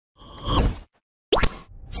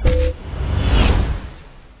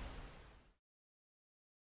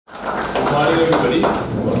everybody.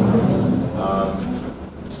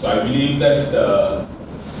 So I believe that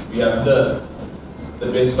we have the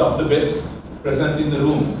best of the best present in the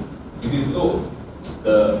room. Is it so?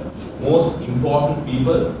 The most important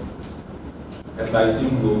people at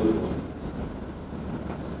Lyceum Global Holdings.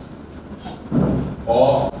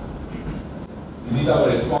 Or is it our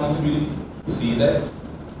responsibility to see that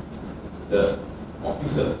the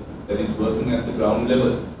officer that is working at the ground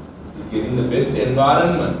level is getting the best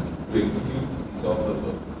environment to execute his or her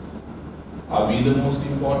work? Are we the most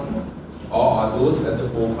important, or are those at the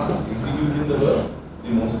forefront executing the work the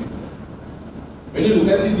most important? When you look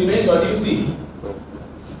at this image, what do you see?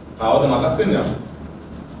 How the matak penna?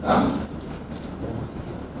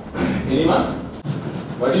 Anyone?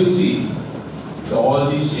 What do you see? So all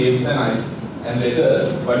these shapes and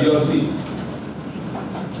letters, what do you all see?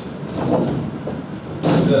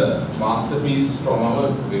 The masterpiece from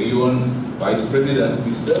our very own Vice President,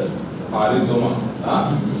 Mr. Harizoma.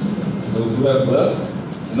 Those who have worked,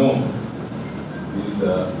 no.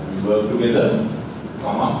 We work together,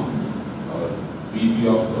 our VP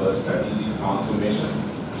of Strategic Transformation,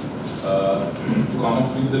 to come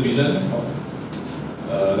up with the vision of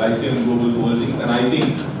Lyceum Global Holdings. And I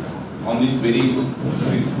think on this very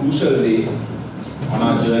crucial day on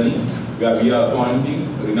our journey, where we are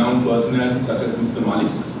appointing renowned personalities such as Mr.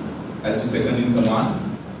 Malik as the second in command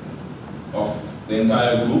of the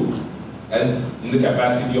entire group, as in the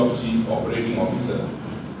capacity of Chief Operating Officer.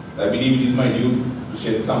 I believe it is my duty to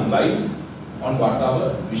shed some light on what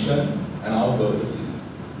our vision and our purpose is.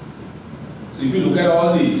 So if you look at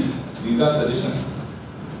all these are suggestions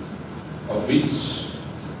of which,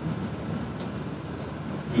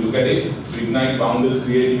 if you look at it, to ignite boundless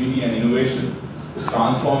creativity and innovation,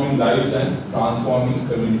 transforming lives and transforming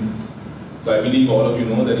communities. So I believe all of you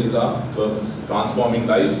know that is our purpose, transforming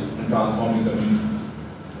lives and transforming communities.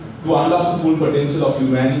 To unlock the full potential of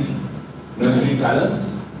humanity, nurturing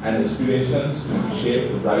talents and aspirations to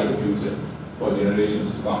shape a brighter future for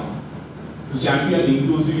generations to come. To champion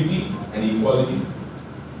inclusivity and equality,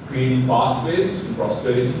 creating pathways to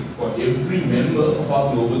prosperity for every member of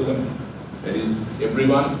our global community, that is,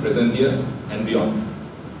 everyone present here and beyond.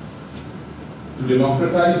 To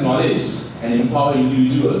democratize knowledge and empower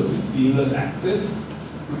individuals with seamless access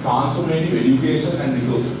to transformative education and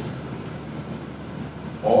resources.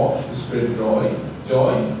 Or to spread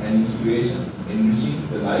joy and inspiration, enriching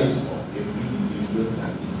the lives of every individual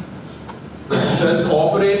family. So as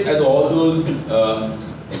corporate as all those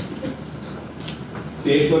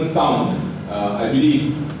statements sound, I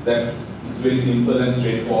believe that it's very simple and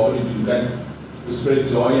straightforward. If you look at to spread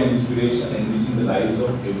joy and inspiration, enriching the lives of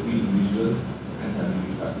every individual and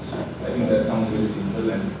family touch. I think that sounds very simple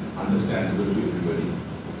and understandable to everybody.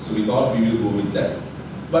 So we thought we will go with that.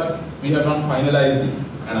 But we have not finalized it,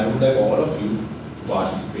 and I would like all of you to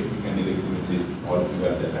participate. You can directly message all of you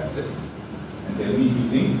have that access and tell me if you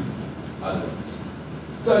think otherwise.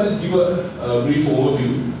 So I'll just give a brief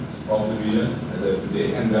overview of the vision as of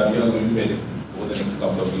today and where we are going to head over the next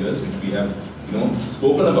couple of years, which we have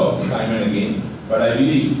spoken about time and again. But I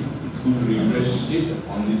believe it's good to refresh it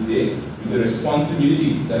on this day with the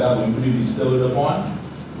responsibilities that are going to be bestowed upon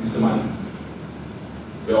Mr. Malik,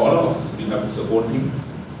 where all of us will have to support him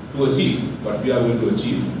to achieve what we are going to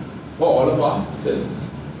achieve for all of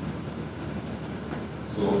ourselves.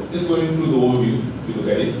 So just going through the overview, if you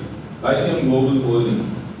look at it, Lyceum Global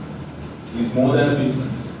Holdings is more than a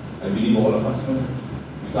business. I believe all of us know.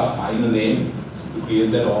 With our final aim to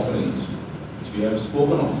create that orphanage, which we have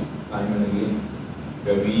spoken of time and again,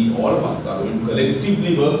 where we, all of us, are going to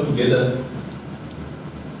collectively work together,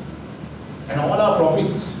 and all our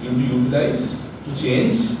profits will be utilized to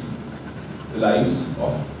change the lives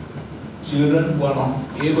of children who are not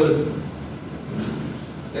able to.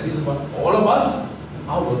 That is what all of us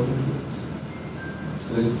are working towards.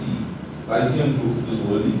 So let's see. Lyceum Global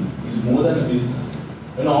Holdings is more than a business,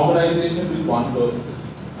 an organization with one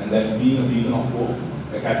purpose, and that being a beacon of hope,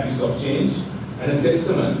 a catalyst of change, and a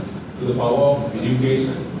testament to the power of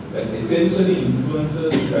education that essentially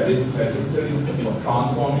influences the trajectory of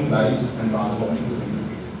transforming lives and transforming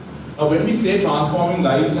communities. Now, when we say transforming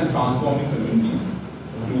lives and transforming communities,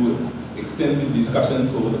 through extensive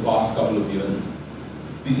discussions over the past couple of years,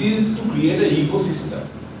 this is to create an ecosystem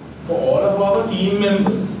for all of our team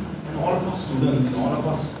members and all of our students in all of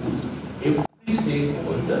our schools, every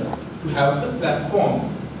stakeholder, to have the platform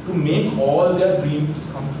to make all their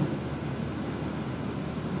dreams come true.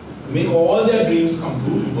 Make all their dreams come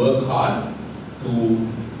true, to work hard, to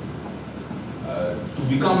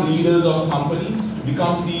become leaders of companies, to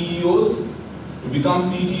become CEOs, to become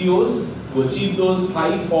CTOs, to achieve those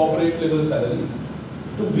high corporate level salaries,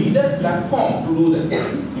 to to be that platform to do that.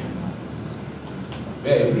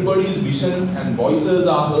 Where everybody's vision and voices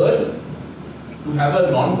are heard, to have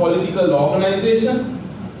a non-political organization,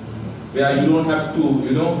 where you don't have to,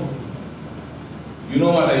 you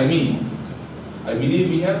know what I mean. I believe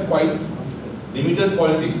we have quite limited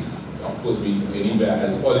politics. Of course, anywhere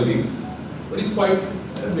has politics, but it's quite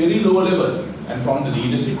at a very low level. And from the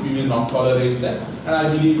leadership, we will not tolerate that. And I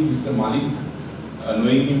believe Mr. Malik,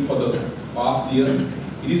 knowing him for the past year,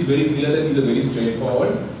 it is very clear that he is a very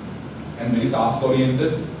straightforward and very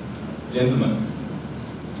task-oriented gentleman.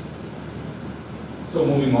 So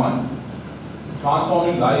moving on,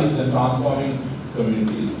 transforming lives and transforming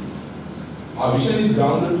communities. Our vision is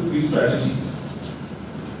grounded in 3 strategies.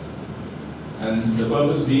 And the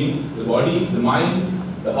purpose being the body, the mind,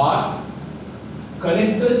 the heart,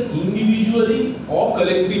 connected individually or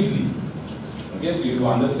collectively. Okay, so to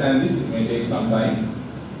understand this, it may take some time.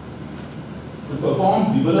 To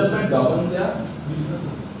perform, develop and govern their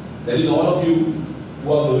businesses. That is all of you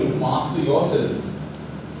who are going to master yourselves.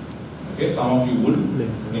 Okay, some of you would,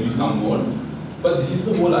 maybe some won't. But this is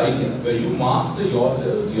the whole idea, where you master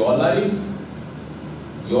yourselves, your lives,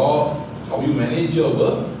 how you manage your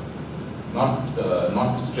work,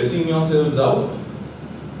 not stressing yourselves out,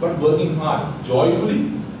 but working hard,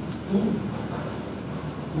 joyfully to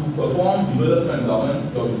perform, develop and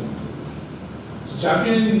govern your businesses. So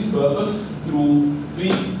championing this purpose through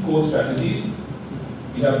 3 core strategies.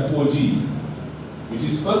 We have 4 Gs, which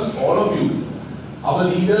is first, all of you, our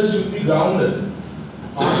leaders should be grounded,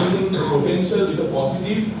 harnessing the potential with a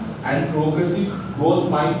positive and progressive growth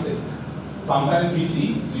mindset. Sometimes we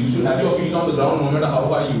see, so you should have your feet on the ground no matter how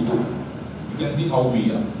high you go. You can see how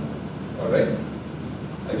we are. Alright?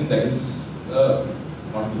 I think that is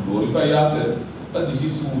not to glorify ourselves, but this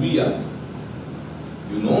is who we are.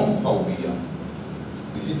 You know how we are.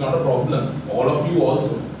 This is not a problem. All of you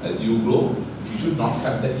also, as you grow, you should not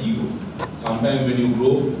have that ego. Sometimes when you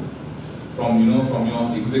grow from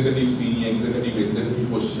your executive, senior executive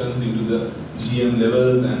positions into the GM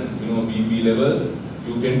levels and VP levels,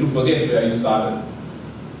 you tend to forget where you started.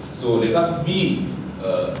 So let us be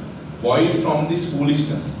void from this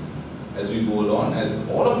foolishness as we go along. As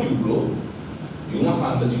all of you grow, you must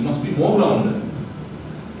understand, you must be more grounded.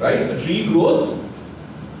 Right? A tree grows.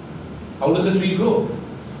 How does a tree grow?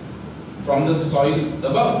 From the soil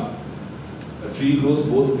above. A tree grows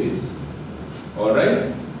both ways.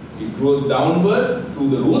 Alright? It grows downward through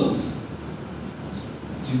the roots,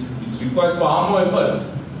 which requires far more effort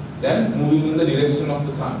than moving in the direction of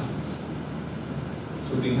the sun.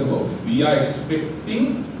 So think about it. We are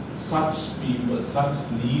expecting such people,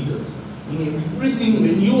 such leaders. In everything,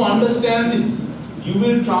 when you understand this, you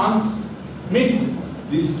will transmit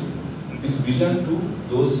this vision to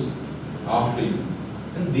those after you.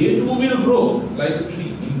 And they too will grow like a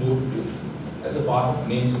tree in both ways, as a part of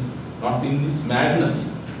nature, not in this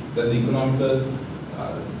madness that the economical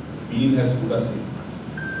being has put us in.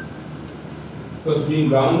 First, being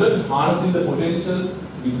grounded, harnessing the potential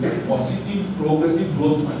with a positive, progressive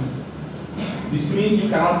growth mindset. This means you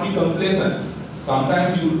cannot be complacent.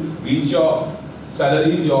 Sometimes you reach your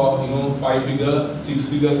salaries, your 5-figure,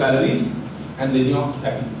 6-figure salaries, and then you are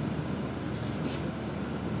happy.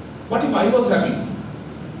 What if I was happy?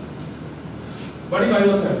 What if I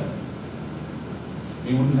was happy?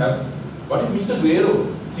 We wouldn't have. What if Mr.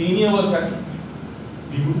 Perera, senior, was happy?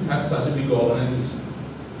 We wouldn't have such a big organization.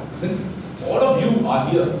 Isn't it? All of you are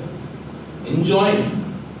here, enjoying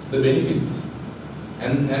the benefits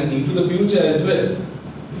and into the future as well,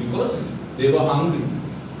 because they were hungry.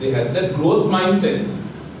 They had that growth mindset.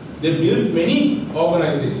 They built many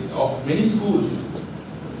organizations, or many schools.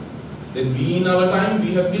 Then we in our time,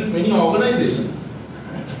 we have built many organizations.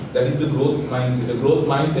 That is the growth mindset. The growth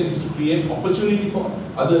mindset is to create opportunity for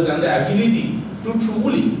others and the ability to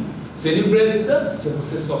truly celebrate the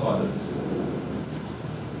success of others.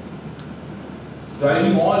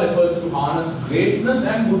 Driving all efforts to harness greatness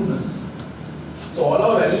and goodness. So all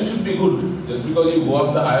our values should be good. Just because you go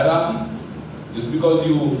up the hierarchy, just because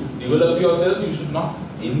you develop yourself, you should not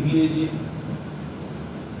engage in,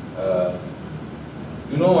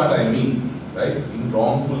 you know what I mean, right? In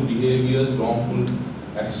wrongful behaviors, wrongful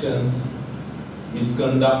actions,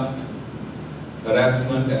 misconduct,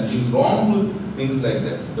 harassment and things, wrongful things like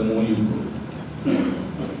that, the more you grow.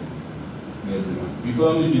 We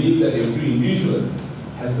firmly believe that every individual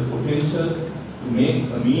has the potential to make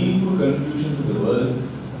a meaningful contribution to the world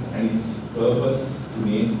and its purpose to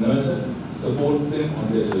nurture, support them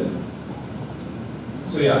on their journey.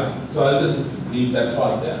 So I'll just leave that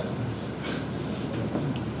part there.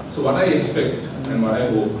 So what I expect and what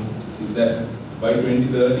I hope is that by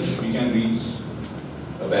 2030 we can reach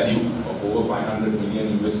a value of over 500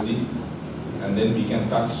 million USD, and then we can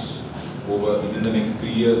touch over within the next 3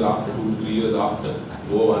 years after, 2 to 3 years after,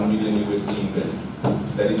 over 1 million USD in value.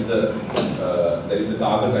 That is the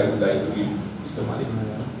target I would like to give Mr. Malik.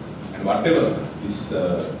 And whatever this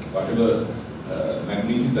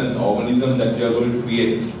magnificent organism that we are going to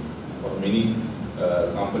create for many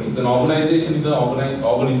companies. An organization is an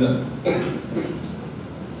organism.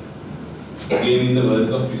 Again, in the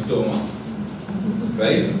words of Mr.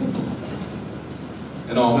 Right?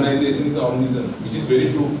 An organization is an organism, which is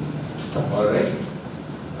very true. Alright?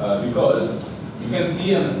 Because you can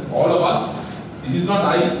see all of us, this is not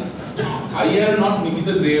I. I am not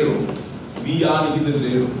Nikita Drero. We are Nikita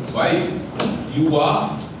Drero. Why? You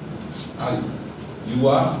are I. You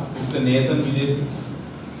are Mr. Nathan Vijay Singh.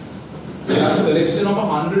 We are a collection of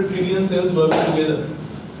 100 trillion cells working together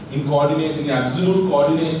in coordination, in absolute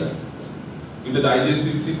coordination with the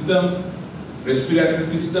digestive system, respiratory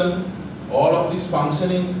system, all of this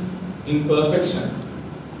functioning in perfection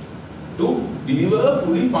to deliver a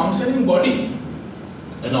fully functioning body,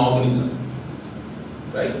 an organism.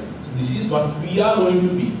 Right? So this is what we are going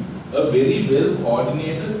to be. A very well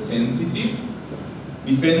coordinated, sensitive,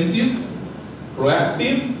 defensive,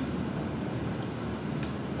 proactive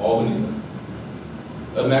organism.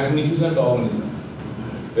 A magnificent organism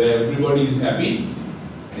where everybody is happy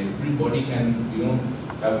and everybody can,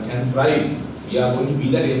 can thrive. We are going to be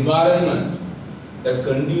that environment, that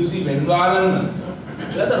conducive environment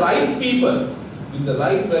where the right people with the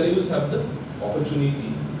right values have the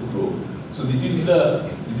opportunity to grow. So this is the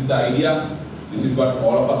idea. This is what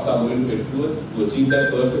all of us are going to head towards, to achieve that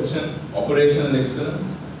perfection, operational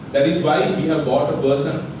excellence. That is why we have brought a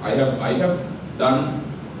person. I have done,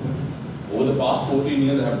 over the past 14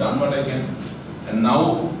 years, I have done what I can. And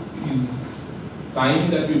now it is time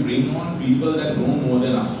that we bring on people that know more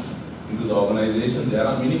than us into the organization. There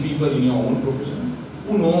are many people in your own professions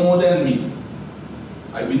who know more than me.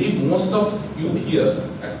 I believe most of you here,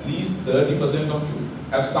 at least 30% of you,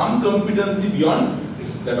 have some competency beyond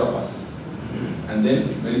that of us. And then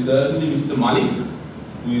very certainly Mr. Malik,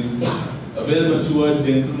 who is a well-matured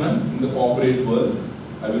gentleman in the corporate world.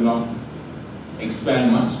 I will not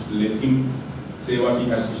expand much, let him say what he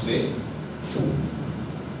has to say.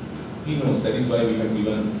 He knows, that is why we have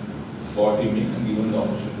brought him in and given the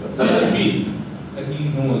opportunity. I feel that he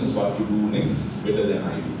knows what to do next better than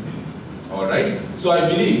I do. Alright? So I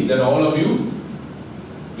believe that all of you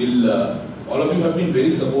have been very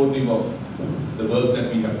supportive of the work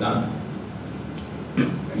that we have done.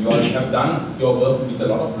 And you all have done your work with a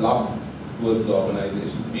lot of love towards the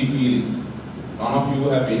organization. We feel it. None of you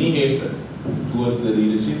have any hatred towards the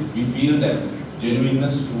leadership. We feel that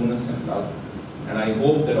genuineness, trueness and love. And I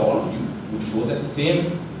hope that all of you would show that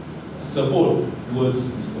same support towards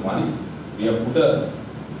Mr. Malik. We have put a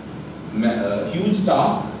huge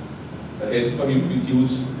task ahead for him with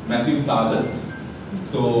huge, massive targets.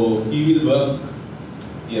 So he will work.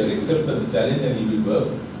 He has accepted the challenge and he will work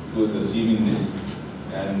towards achieving this.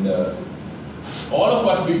 And all of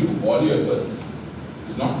what we do, all your efforts,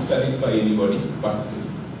 is not to satisfy anybody, but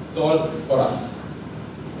it's all for us.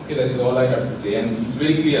 Okay, that is all I have to say, and it's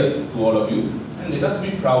very clear to all of you. And let us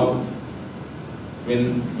be proud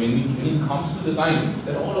when it comes to the time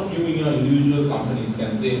that all of you in your individual companies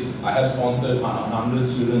can say, I have sponsored 100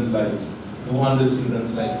 children's lives, 200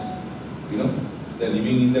 children's lives. They're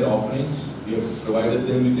living in their orphanage. We have provided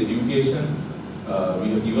them with education. We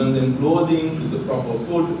have given them clothing, to the proper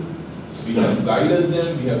food. We have guided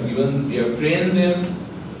them. We have trained them.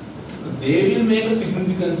 They will make a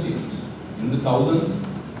significant change in the thousands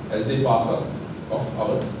as they pass out of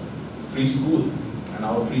our free school and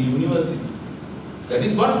our free university. That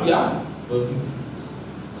is what we are working towards.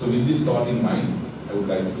 So with this thought in mind, I would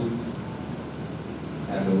like to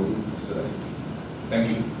hand over to Mr. Rice. Thank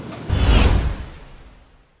you.